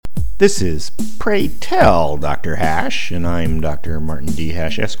This is Pray Tell Dr. Hash, and I'm Dr. Martin D.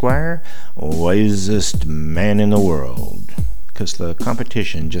 Hash, Esquire, wisest man in the world. 'Cause the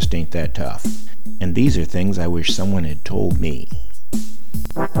competition just ain't that tough. And these are things I wish someone had told me.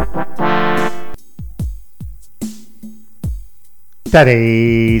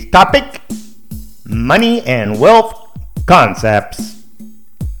 Today's topic: money and wealth concepts.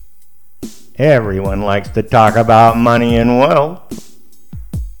 Everyone likes to talk about money and wealth.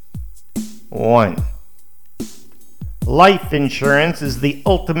 1. Life insurance is the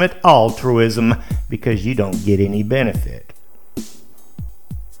ultimate altruism because you don't get any benefit.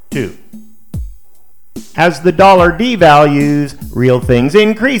 2. As the dollar devalues, real things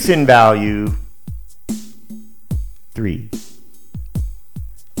increase in value. 3.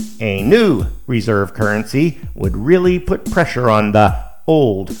 A new reserve currency would really put pressure on the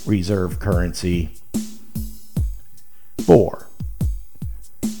old reserve currency. 4.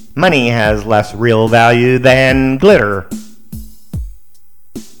 Money has less real value than glitter.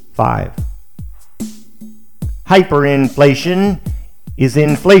 5. Hyperinflation is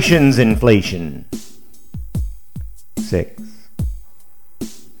inflation's inflation. 6.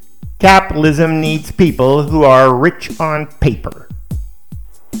 Capitalism needs people who are rich on paper.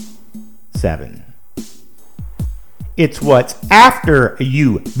 7. It's what's after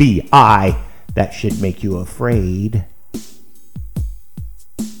UBI that should make you afraid.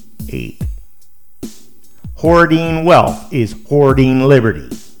 8. Hoarding wealth is hoarding liberty.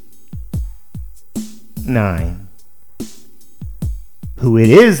 9. Who it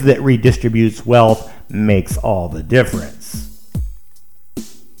is that redistributes wealth makes all the difference.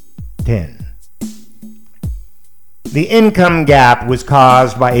 10. The income gap was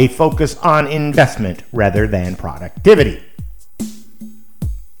caused by a focus on investment rather than productivity.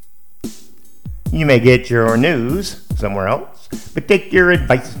 You may get your news somewhere else, but take your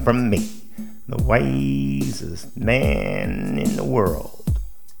advice from me, the wisest man in the world.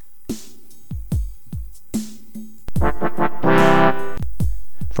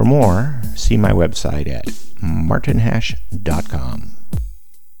 For more, see my website at martinhash.com.